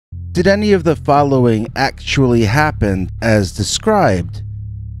Did any of the following actually happen as described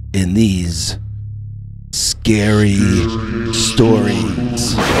in these scary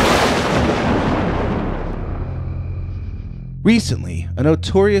stories? Recently, a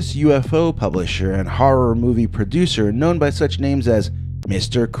notorious UFO publisher and horror movie producer known by such names as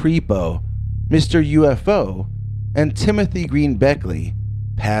Mr. Creepo, Mr. UFO, and Timothy Green Beckley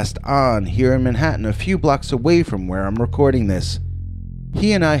passed on here in Manhattan, a few blocks away from where I'm recording this.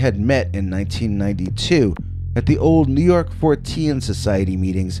 He and I had met in 1992 at the old New York Fortean Society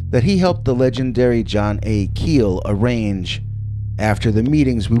meetings that he helped the legendary John A. Keel arrange. After the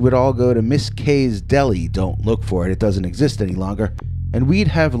meetings, we would all go to Miss K's Deli, don't look for it, it doesn't exist any longer, and we'd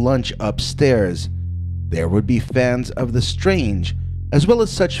have lunch upstairs. There would be fans of the strange, as well as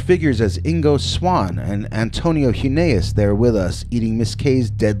such figures as Ingo Swann and Antonio Huneeus there with us, eating Miss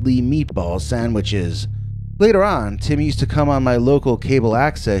K's deadly meatball sandwiches. Later on, Tim used to come on my local cable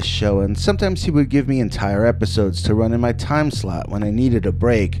access show, and sometimes he would give me entire episodes to run in my time slot when I needed a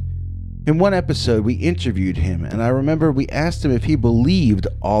break. In one episode, we interviewed him, and I remember we asked him if he believed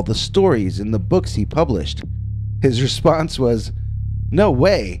all the stories in the books he published. His response was, "No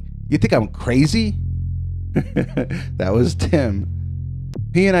way, you think I'm crazy?" That was Tim.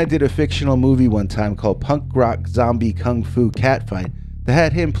 He and I did a fictional movie one time called Punk Rock Zombie Kung Fu Catfight that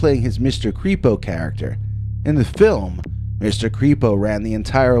had him playing his Mr. Creepo character. In the film, Mr. Creepo ran the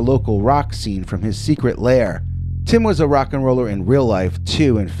entire local rock scene from his secret lair. Tim was a rock and roller in real life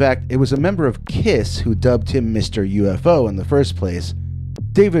too. In fact, it was a member of Kiss who dubbed him Mr. UFO in the first place.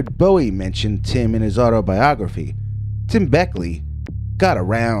 David Bowie mentioned Tim in his autobiography. Tim Beckley got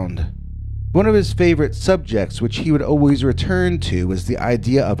around. One of his favorite subjects, which he would always return to, was the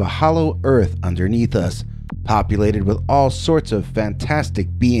idea of a hollow earth underneath us, populated with all sorts of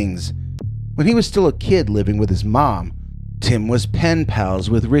fantastic beings. When he was still a kid living with his mom, Tim was pen pals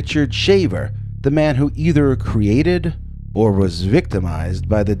with Richard Shaver, the man who either created or was victimized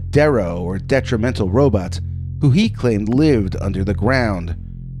by the Dero or detrimental robots who he claimed lived under the ground.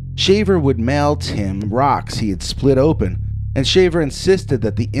 Shaver would mail Tim rocks he had split open, and Shaver insisted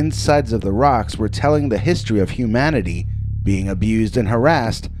that the insides of the rocks were telling the history of humanity being abused and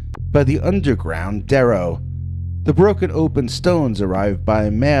harassed by the underground Dero. The broken open stones arrived by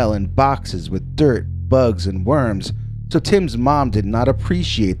mail in boxes with dirt, bugs, and worms, so Tim's mom did not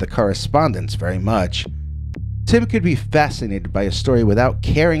appreciate the correspondence very much. Tim could be fascinated by a story without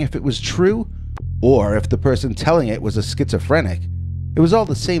caring if it was true, or if the person telling it was a schizophrenic. It was all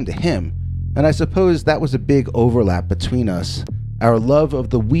the same to him, and I suppose that was a big overlap between us, our love of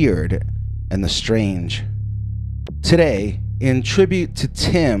the weird and the strange. Today, in tribute to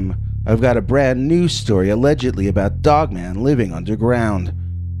Tim, I've got a brand new story allegedly about Dogman living underground.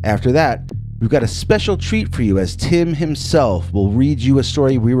 After that, we've got a special treat for you as Tim himself will read you a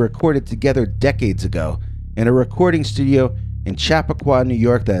story we recorded together decades ago in a recording studio in Chappaqua, New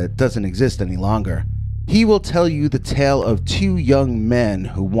York that doesn't exist any longer. He will tell you the tale of two young men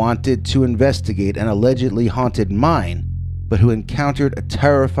who wanted to investigate an allegedly haunted mine, but who encountered a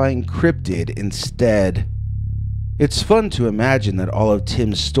terrifying cryptid instead. It's fun to imagine that all of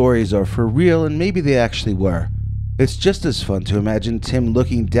Tim's stories are for real, and maybe they actually were. It's just as fun to imagine Tim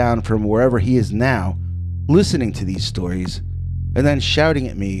looking down from wherever he is now, listening to these stories, and then shouting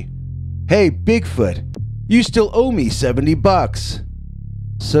at me, "Hey, Bigfoot, you still owe me $70.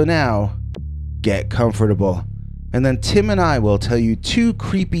 So now, get comfortable, and then Tim and I will tell you two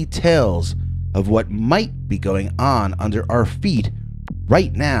creepy tales of what might be going on under our feet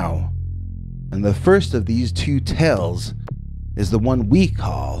right now. And the first of these two tales is the one we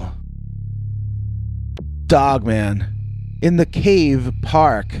call Dogman in the Cave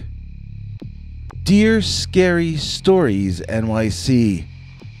Park. Dear Scary Stories NYC,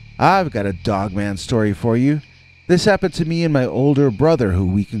 I've got a Dogman story for you. This happened to me and my older brother, who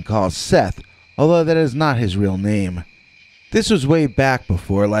we can call Seth, although that is not his real name. This was way back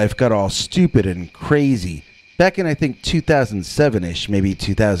before life got all stupid and crazy, back in I think 2007-ish, maybe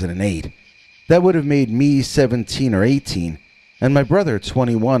 2008. That would have made me 17 or 18, and my brother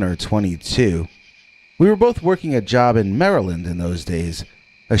 21 or 22. We were both working a job in Maryland in those days,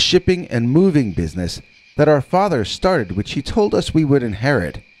 a shipping and moving business that our father started, which he told us we would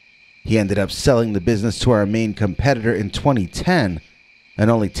inherit. He ended up selling the business to our main competitor in 2010, and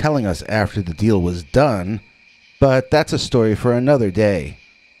only telling us after the deal was done, but that's a story for another day.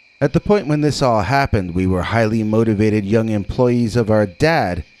 At the point when this all happened, we were highly motivated young employees of our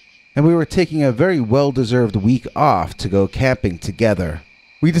dad, and we were taking a very well-deserved week off to go camping together.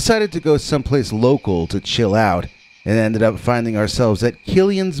 We decided to go someplace local to chill out, and ended up finding ourselves at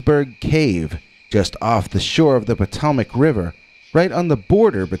Killiansburg Cave, just off the shore of the Potomac River, right on the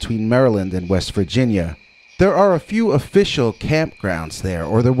border between Maryland and West Virginia. There are a few official campgrounds there,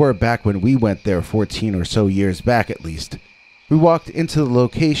 or there were back when we went there 14 or so years back at least. We walked into the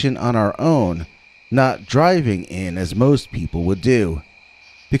location on our own, not driving in as most people would do.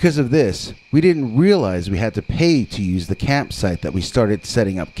 Because of this, we didn't realize we had to pay to use the campsite that we started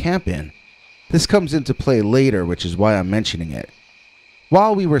setting up camp in. This comes into play later, which is why I'm mentioning it.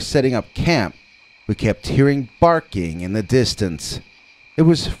 While we were setting up camp, we kept hearing barking in the distance. It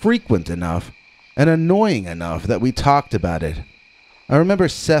was frequent enough and annoying enough that we talked about it. I remember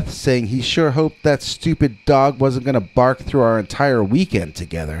Seth saying he sure hoped that stupid dog wasn't going to bark through our entire weekend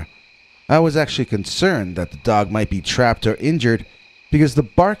together. I was actually concerned that the dog might be trapped or injured because the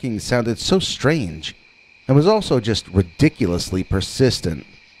barking sounded so strange and was also just ridiculously persistent.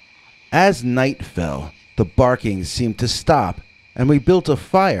 As night fell, the barking seemed to stop, and we built a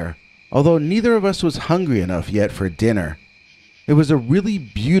fire, although neither of us was hungry enough yet for dinner. It was a really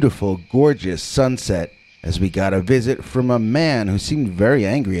beautiful, gorgeous sunset as we got a visit from a man who seemed very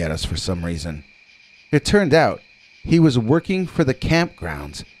angry at us for some reason. It turned out he was working for the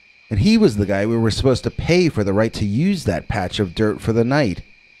campgrounds, and he was the guy we were supposed to pay for the right to use that patch of dirt for the night.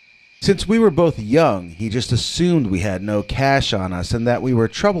 Since we were both young, he just assumed we had no cash on us and that we were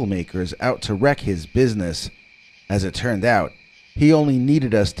troublemakers out to wreck his business. As it turned out, he only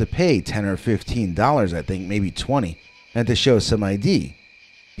needed us to pay $10 or $15, I think, maybe $20, and to show some ID.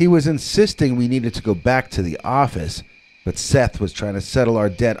 He was insisting we needed to go back to the office, but Seth was trying to settle our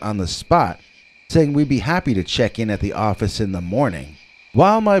debt on the spot, saying we'd be happy to check in at the office in the morning.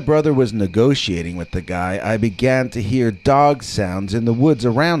 While my brother was negotiating with the guy, I began to hear dog sounds in the woods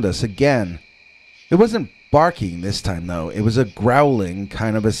around us again. It wasn't barking this time, though. It was a growling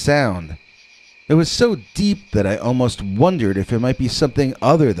kind of a sound. It was so deep that I almost wondered if it might be something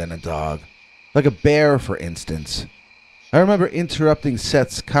other than a dog, like a bear, for instance. I remember interrupting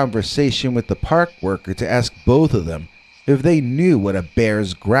Seth's conversation with the park worker to ask both of them if they knew what a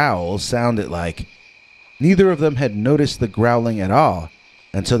bear's growl sounded like. Neither of them had noticed the growling at all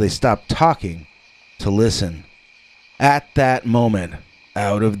until they stopped talking to listen. At that moment,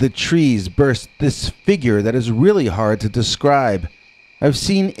 out of the trees burst this figure that is really hard to describe. I've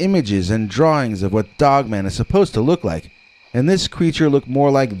seen images and drawings of what Dogman is supposed to look like, and this creature looked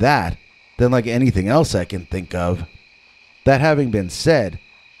more like that than like anything else I can think of. That having been said,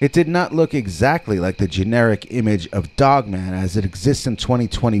 it did not look exactly like the generic image of Dogman as it exists in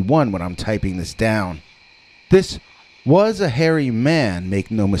 2021 when I'm typing this down. This was a hairy man, make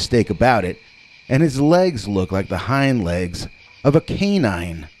no mistake about it, and his legs looked like the hind legs of a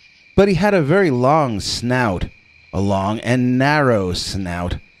canine. But he had a very long snout, a long and narrow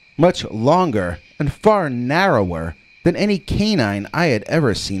snout, much longer and far narrower than any canine I had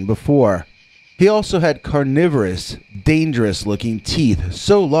ever seen before. He also had carnivorous, dangerous-looking teeth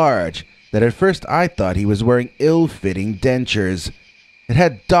so large that at first I thought he was wearing ill-fitting dentures. It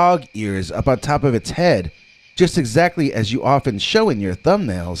had dog ears up on top of its head, just exactly as you often show in your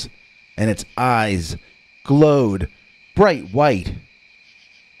thumbnails, and its eyes glowed bright white.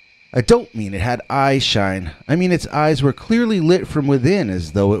 I don't mean it had eye shine. I mean its eyes were clearly lit from within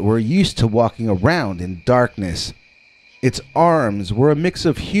as though it were used to walking around in darkness. Its arms were a mix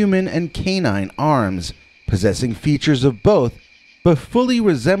of human and canine arms, possessing features of both, but fully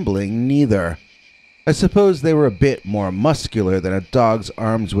resembling neither. I suppose they were a bit more muscular than a dog's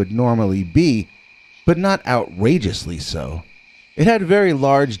arms would normally be, but not outrageously so. It had very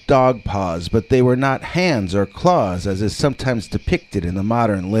large dog paws, but they were not hands or claws as is sometimes depicted in the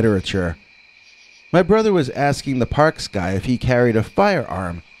modern literature. My brother was asking the parks guy if he carried a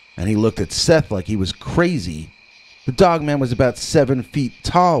firearm, and he looked at Seth like he was crazy. The Dogman was about 7 feet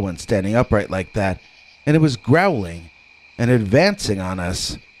tall when standing upright like that, and it was growling and advancing on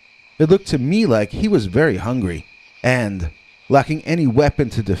us. It looked to me like he was very hungry, and, lacking any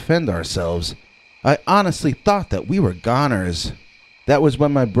weapon to defend ourselves, I honestly thought that we were goners. That was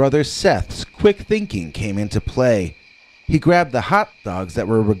when my brother Seth's quick thinking came into play. He grabbed the hot dogs that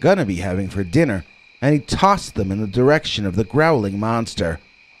we were gonna be having for dinner, and he tossed them in the direction of the growling monster.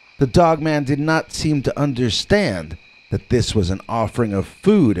 The Dogman did not seem to understand that this was an offering of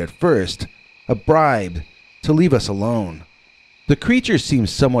food at first, a bribe to leave us alone. The creature seemed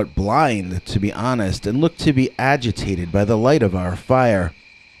somewhat blind, to be honest, and looked to be agitated by the light of our fire.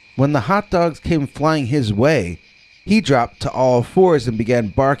 When the hot dogs came flying his way, he dropped to all fours and began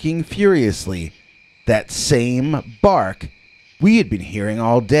barking furiously. That same bark we had been hearing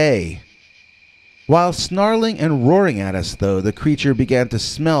all day. While snarling and roaring at us, though, the creature began to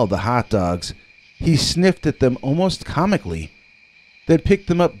smell the hot dogs. He sniffed at them almost comically. then picked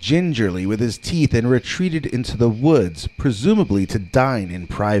them up gingerly with his teeth and retreated into the woods, presumably to dine in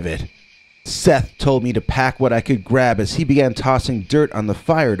private. Seth told me to pack what I could grab as he began tossing dirt on the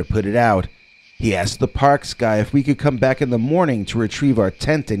fire to put it out. He asked the parks guy if we could come back in the morning to retrieve our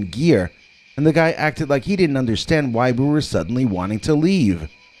tent and gear, and the guy acted like he didn't understand why we were suddenly wanting to leave.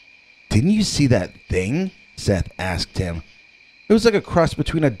 "Didn't you see that thing?" Seth asked him. "It was like a cross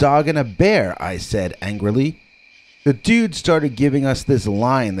between a dog and a bear," I said angrily. The dude started giving us this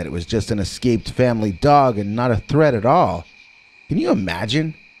line that it was just an escaped family dog and not a threat at all. Can you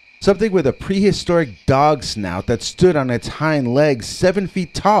imagine? Something with a prehistoric dog snout that stood on its hind legs 7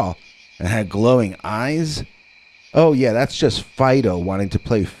 feet tall and had glowing eyes? Oh yeah, that's just Fido wanting to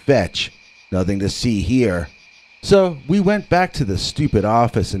play fetch. Nothing to see here. So we went back to the stupid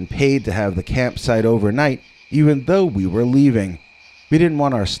office and paid to have the campsite overnight, even though we were leaving. We didn't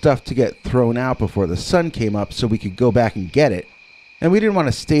want our stuff to get thrown out before the sun came up so we could go back and get it. And we didn't want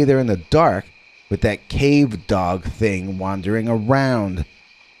to stay there in the dark with that cave dog thing wandering around.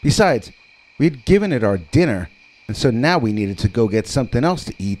 Besides, we had given it our dinner, and so now we needed to go get something else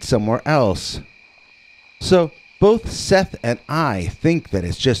to eat somewhere else. So both Seth and I think that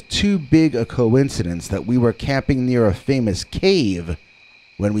it's just too big a coincidence that we were camping near a famous cave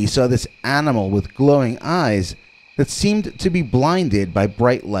when we saw this animal with glowing eyes that seemed to be blinded by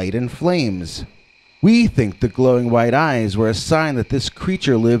bright light and flames. We think the glowing white eyes were a sign that this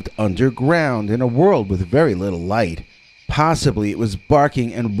creature lived underground in a world with very little light. Possibly it was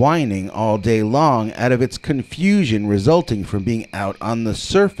barking and whining all day long out of its confusion resulting from being out on the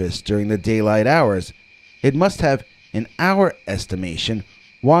surface during the daylight hours. It must have, in our estimation,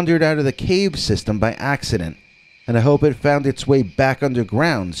 wandered out of the cave system by accident, and I hope it found its way back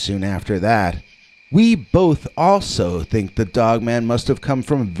underground soon after that. We both also think the Dogman must have come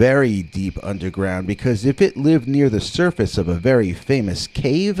from very deep underground, because if it lived near the surface of a very famous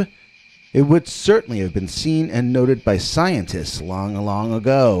cave, it would certainly have been seen and noted by scientists long, long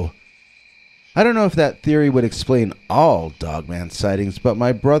ago. I don't know if that theory would explain all Dogman sightings, but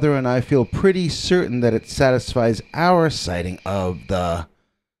my brother and I feel pretty certain that it satisfies our sighting of the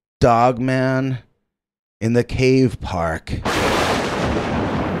Dogman in the cave park.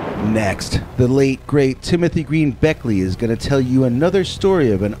 Next, the late, great Timothy Green Beckley is going to tell you another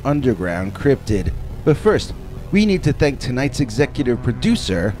story of an underground cryptid. But first, we need to thank tonight's executive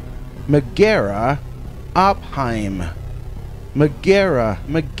producer, Megara Opheim.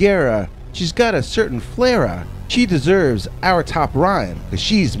 Megara, she's got a certain flair. She deserves our top rhyme, because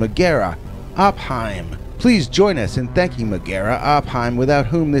she's Megara Opheim. Please join us in thanking Megara Opheim, without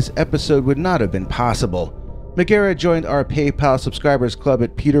whom this episode would not have been possible. Megara joined our PayPal subscribers club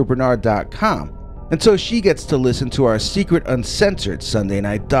at peterbernard.com, and so she gets to listen to our secret uncensored Sunday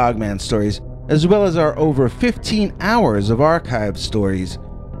Night Dogman stories, as well as our over 15 hours of archived stories.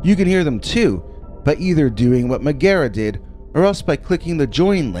 You can hear them too, by either doing what Megara did, or else by clicking the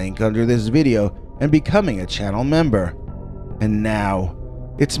join link under this video and becoming a channel member. And now,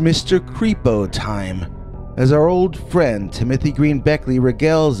 it's Mr. Creepo time, as our old friend Timothy Green Beckley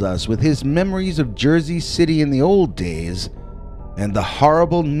regales us with his memories of Jersey City in the old days, and the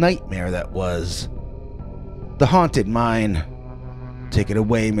horrible nightmare that was the haunted mine. Take it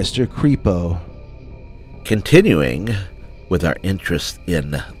away, Mr. Creepo. Continuing with our interest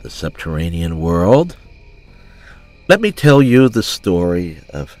in the subterranean world, let me tell you the story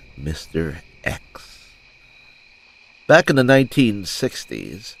of Mr. X. Back in the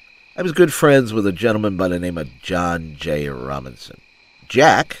 1960s, I was good friends with a gentleman by the name of John J. Robinson.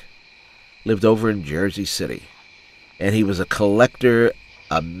 Jack lived over in Jersey City, and he was a collector,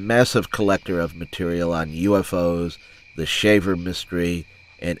 a massive collector of material on UFOs, the Shaver mystery,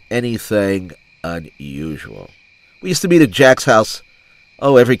 and anything unusual. We used to meet at Jack's house,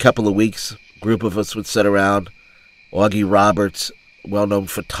 every couple of weeks. A group of us would sit around. Augie Roberts, well-known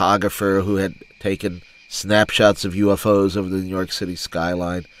photographer who had taken snapshots of UFOs over the New York City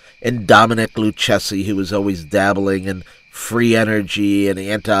skyline, and Dominic Lucchesi, who was always dabbling in free energy and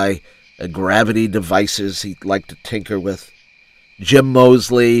anti-gravity devices he liked to tinker with. Jim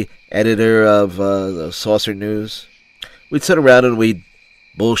Mosley, editor of the Saucer News. We'd sit around and we'd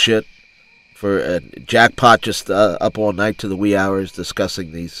bullshit for Jackpot, just up all night to the wee hours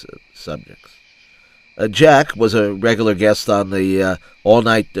discussing these subjects. Jack was a regular guest on the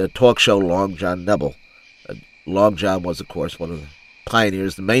all-night talk show Long John Nebel. Long John was, of course, one of the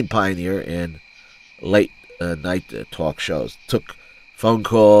pioneers, the main pioneer in late-night talk shows. Took phone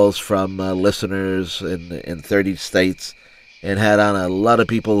calls from listeners in 30 states and had on a lot of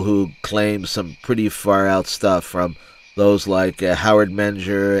people who claimed some pretty far-out stuff, from those like Howard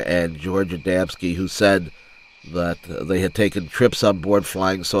Menger and George Adamski, who said that they had taken trips on board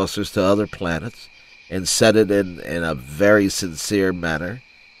flying saucers to other planets and said it in a very sincere manner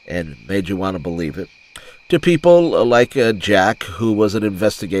and made you want to believe it, to people like Jack, who was an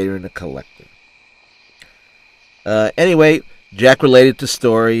investigator and a collector. Anyway, Jack related the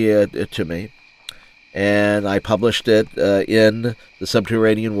story to me, and I published it in The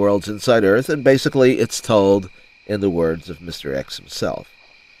Subterranean Worlds Inside Earth, and basically it's told in the words of Mr. X himself.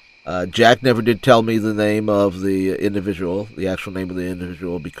 Jack never did tell me the name of the individual, the actual name of the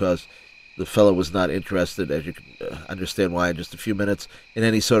individual, because the fellow was not interested, as you can understand why in just a few minutes, in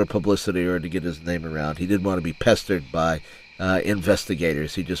any sort of publicity or to get his name around. He didn't want to be pestered by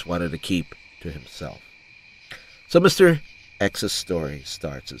investigators. He just wanted to keep to himself. So Mr. X's story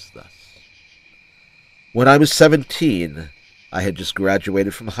starts as thus. When I was 17, I had just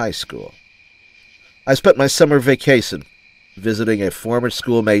graduated from high school. I spent my summer vacation visiting a former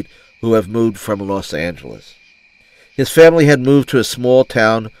schoolmate who had moved from Los Angeles. His family had moved to a small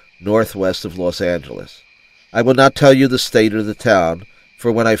town northwest of Los Angeles. I will not tell you the state or the town,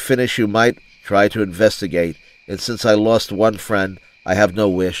 for when I finish you might try to investigate, and since I lost one friend, I have no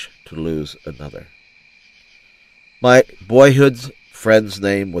wish to lose another. My boyhood's friend's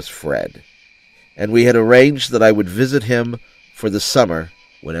name was Fred, and we had arranged that I would visit him for the summer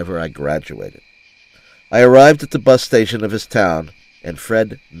whenever I graduated. I arrived at the bus station of his town, and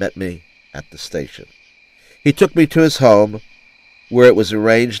Fred met me at the station. He took me to his home, where it was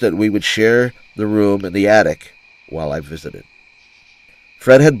arranged that we would share the room in the attic while I visited.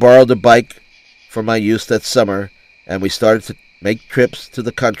 Fred had borrowed a bike for my use that summer, and we started to make trips to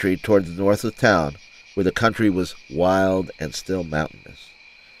the country toward the north of town, where the country was wild and still mountainous.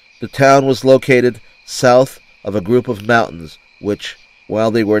 The town was located south of a group of mountains which,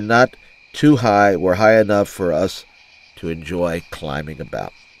 while they were not too high, were high enough for us to enjoy climbing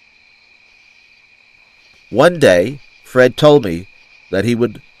about. One day, Fred told me that he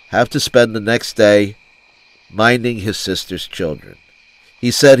would have to spend the next day minding his sister's children.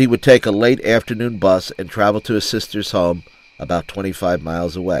 He said he would take a late afternoon bus and travel to his sister's home about 25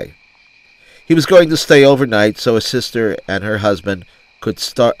 miles away. He was going to stay overnight so his sister and her husband could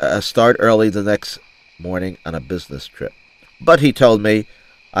start early the next morning on a business trip. But he told me,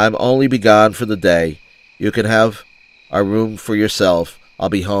 "I'm only be gone for the day. You can have our room for yourself. I'll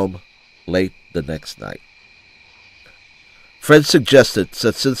be home late the next night." Fred suggested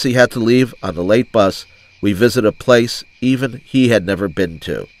that since he had to leave on the late bus, we visit a place even he had never been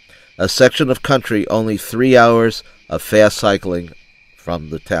to, a section of country only 3 hours of fast cycling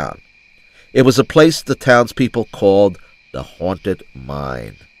from the town. It was a place the townspeople called the Haunted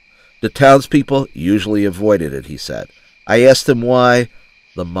Mine. The townspeople usually avoided it, he said. I asked him why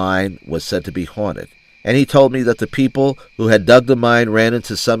the mine was said to be haunted, and he told me that the people who had dug the mine ran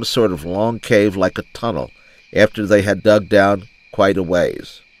into some sort of long cave like a tunnel after they had dug down quite a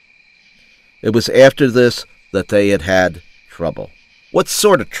ways. It was after this that they had had trouble. What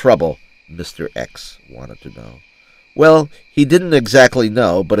sort of trouble? Mr. X wanted to know. Well, he didn't exactly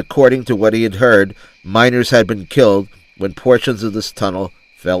know, but according to what he had heard, miners had been killed when portions of this tunnel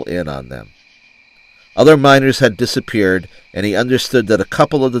fell in on them. Other miners had disappeared, and he understood that a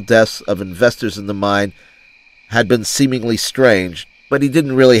couple of the deaths of investors in the mine had been seemingly strange, but he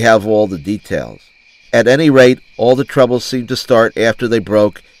didn't really have all the details. At any rate, all the troubles seemed to start after they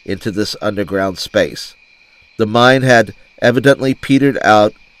broke into this underground space. The mine had evidently petered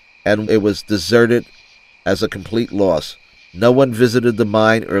out, and it was deserted as a complete loss. No one visited the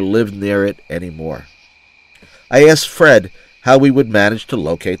mine or lived near it anymore. I asked Fred how we would manage to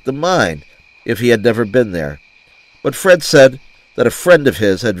locate the mine if he had never been there, but Fred said that a friend of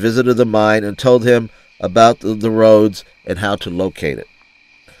his had visited the mine and told him about the roads and how to locate it.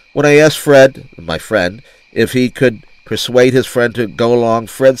 When I asked Fred, my friend, if he could persuade his friend to go along,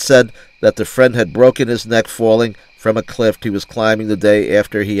 Fred said that the friend had broken his neck falling from a cliff he was climbing the day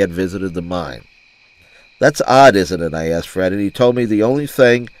after he had visited the mine. That's odd, isn't it? I asked Fred, and he told me the only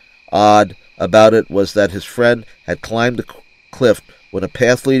thing odd about it was that his friend had climbed the cliff when a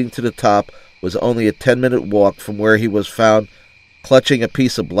path leading to the top was only a 10-minute walk from where he was found clutching a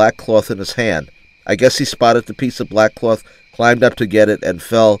piece of black cloth in his hand. I guess he spotted the piece of black cloth, climbed up to get it, and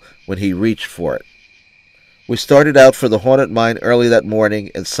fell when he reached for it. We started out for the haunted mine early that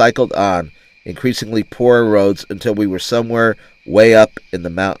morning and cycled on increasingly poorer roads until we were somewhere way up in the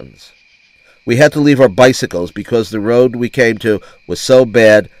mountains. We had to leave our bicycles because the road we came to was so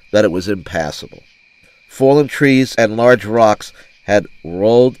bad that it was impassable. Fallen trees and large rocks had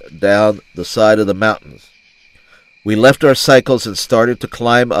rolled down the side of the mountains. We left our cycles and started to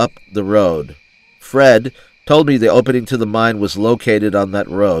climb up the road. Fred told me the opening to the mine was located on that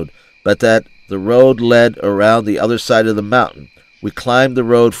road, but that the road led around the other side of the mountain. We climbed the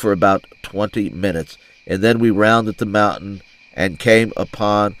road for about 20 minutes, and then we rounded the mountain and came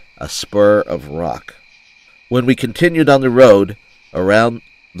upon a spur of rock. When we continued on the road around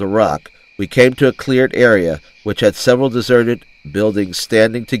the rock, we came to a cleared area which had several deserted buildings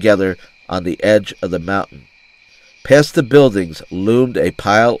standing together on the edge of the mountain. Past the buildings loomed a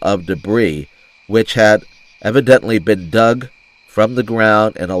pile of debris which had evidently been dug from the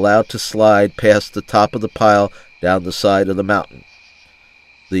ground and allowed to slide past the top of the pile down the side of the mountain.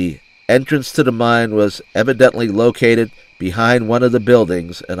 The entrance to the mine was evidently located behind one of the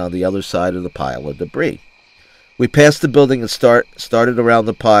buildings and on the other side of the pile of debris. We passed the building and started around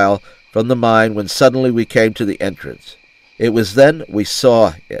the pile from the mine when suddenly we came to the entrance. It was then we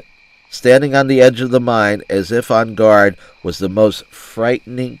saw it. Standing on the edge of the mine, as if on guard, was the most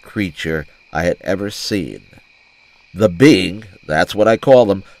frightening creature I had ever seen. The being, that's what I call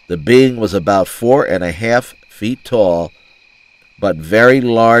him, the being was about 4.5 feet tall, but very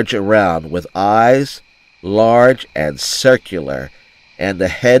large around, with eyes large and circular, and the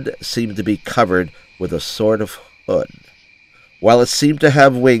head seemed to be covered with a sort of hood, while it seemed to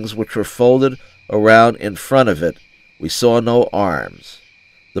have wings which were folded around in front of it. We saw no arms.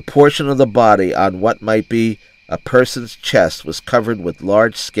 The portion of the body on what might be a person's chest was covered with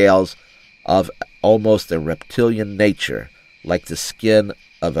large scales of almost a reptilian nature, like the skin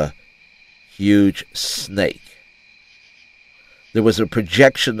of a huge snake. There was a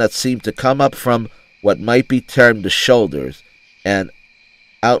projection that seemed to come up from what might be termed the shoulders and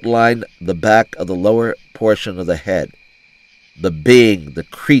outlined the back of the lower portion of the head. The being, the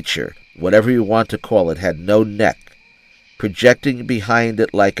creature, whatever you want to call it, had no neck. Projecting behind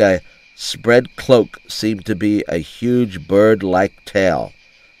it like a spread cloak seemed to be a huge bird-like tail.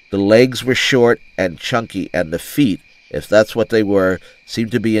 The legs were short and chunky, and the feet, if that's what they were,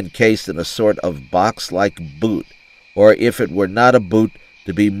 seemed to be encased in a sort of box-like boot, or if it were not a boot,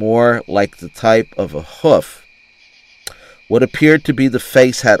 to be more like the type of a hoof. What appeared to be the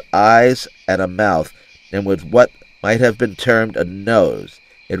face had eyes and a mouth, and with what might have been termed a nose.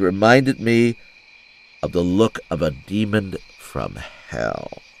 It reminded me of the look of a demon from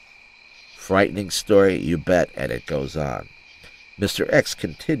hell. Frightening story, you bet, and it goes on. Mr. X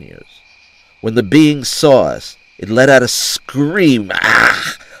continues. When the being saw us, it let out a scream,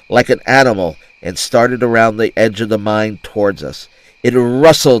 like an animal, and started around the edge of the mine towards us. It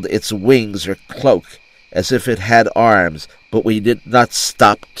rustled its wings or cloak, as if it had arms, but we did not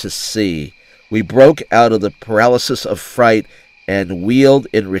stop to see. We broke out of the paralysis of fright and wheeled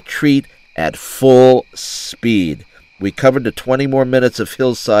in retreat at full speed. We covered the 20 more minutes of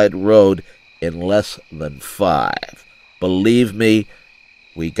hillside road in less than 5. Believe me,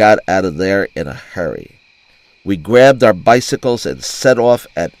 we got out of there in a hurry. We grabbed our bicycles and set off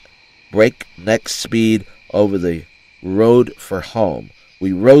at breakneck speed over the road for home.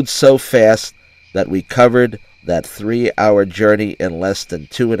 We rode so fast that we covered that 3-hour journey in less than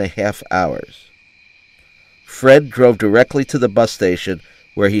 2.5 hours. Fred drove directly to the bus station,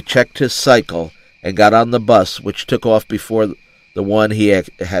 where he checked his cycle and got on the bus, which took off before the one he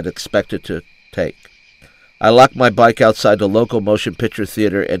had expected to take. I locked my bike outside the local motion picture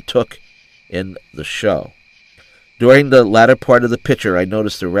theater and took in the show. During the latter part of the picture, I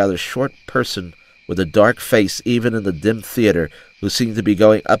noticed a rather short person with a dark face, even in the dim theater, who seemed to be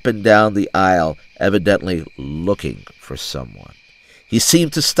going up and down the aisle, evidently looking for someone. He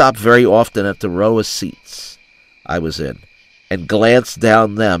seemed to stop very often at the row of seats I was in, and glanced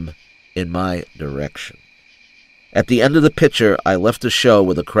down them in my direction. At the end of the picture, I left the show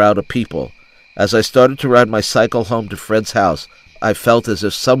with a crowd of people. As I started to ride my cycle home to Fred's house, I felt as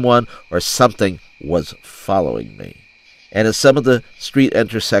if someone or something was following me. And at some of the street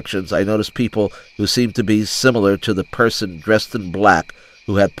intersections, I noticed people who seemed to be similar to the person dressed in black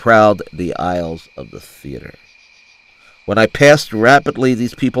who had prowled the aisles of the theater. When I passed rapidly,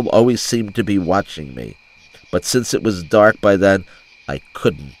 these people always seemed to be watching me, but since it was dark by then, I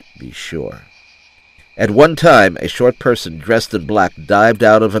couldn't be sure. At one time, a short person dressed in black dived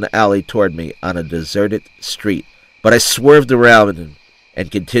out of an alley toward me on a deserted street, but I swerved around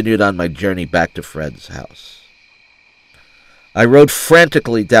and continued on my journey back to Fred's house. I rode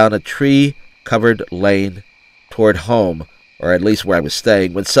frantically down a tree-covered lane toward home, or at least where I was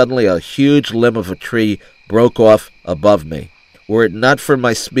staying, when suddenly a huge limb of a tree broke off above me. Were it not for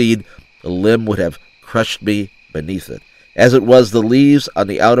my speed, the limb would have crushed me beneath it. As it was, the leaves on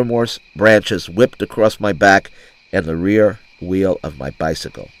the outermost branches whipped across my back and the rear wheel of my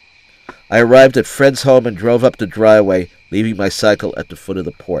bicycle. I arrived at Fred's home and drove up the driveway, leaving my cycle at the foot of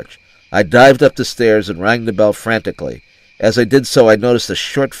the porch. I dived up the stairs and rang the bell frantically. As I did so, I noticed a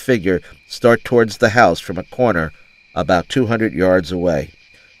short figure start towards the house from a corner about 200 yards away.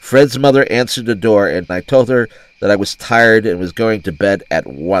 Fred's mother answered the door, and I told her that I was tired and was going to bed at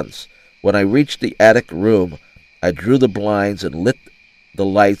once. When I reached the attic room, I drew the blinds and lit the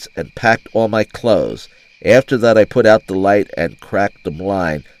lights and packed all my clothes. After that, I put out the light and cracked the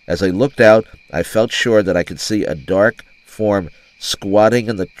blind. As I looked out, I felt sure that I could see a dark form squatting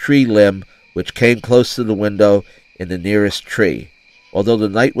in the tree limb which came close to the window in the nearest tree. Although the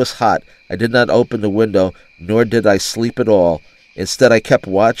night was hot, I did not open the window, nor did I sleep at all. Instead, I kept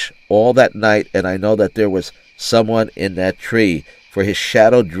watch all that night, and I know that there was someone in that tree, for his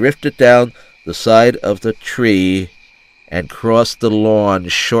shadow drifted down the side of the tree and crossed the lawn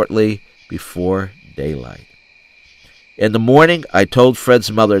shortly before daylight. In the morning, I told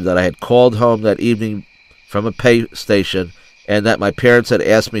Fred's mother that I had called home that evening from a pay station and that my parents had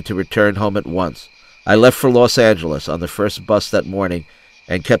asked me to return home at once. I left for Los Angeles on the first bus that morning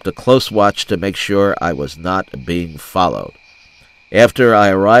and kept a close watch to make sure I was not being followed. After I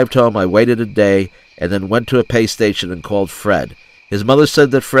arrived home, I waited a day and then went to a pay station and called Fred. His mother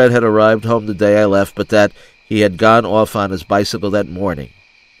said that Fred had arrived home the day I left, but that he had gone off on his bicycle that morning.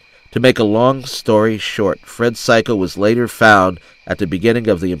 To make a long story short, Fred's cycle was later found at the beginning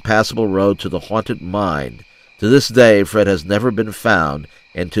of the impassable road to the haunted mine. To this day, Fred has never been found,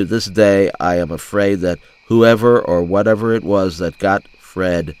 and to this day I am afraid that whoever or whatever it was that got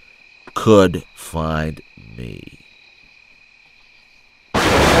Fred could find me.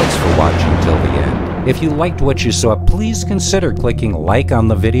 Thanks for watching till the end. If you liked what you saw, please consider clicking like on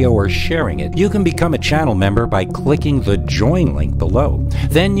the video or sharing it. You can become a channel member by clicking the join link below.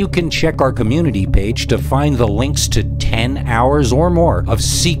 Then you can check our community page to find the links to 10 hours or more of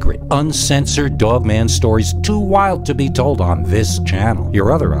secret, uncensored Dogman stories too wild to be told on this channel.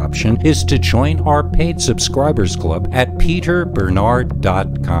 Your other option is to join our paid subscribers club at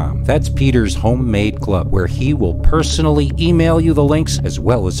peterbernard.com. That's Peter's homemade club, where he will personally email you the links as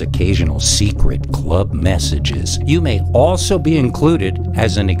well as occasional secret club messages. You may also be included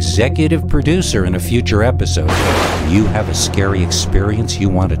as an executive producer in a future episode. If you have a scary experience you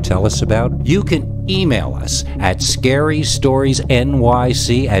want to tell us about, you can email us at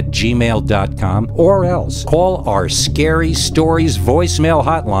scarystoriesnyc@gmail.com, or else call our Scary Stories voicemail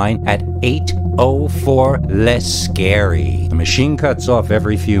hotline at 804-LESS-SCARY. The machine cuts off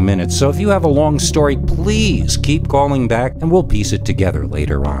every few minutes, so if you have a long story, please keep calling back and we'll piece it together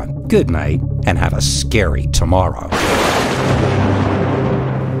later on. Good night, and have a scary tomorrow.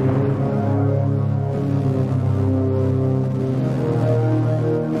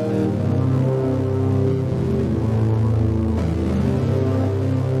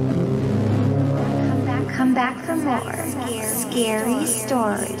 Come back for more scary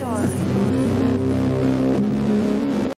stories.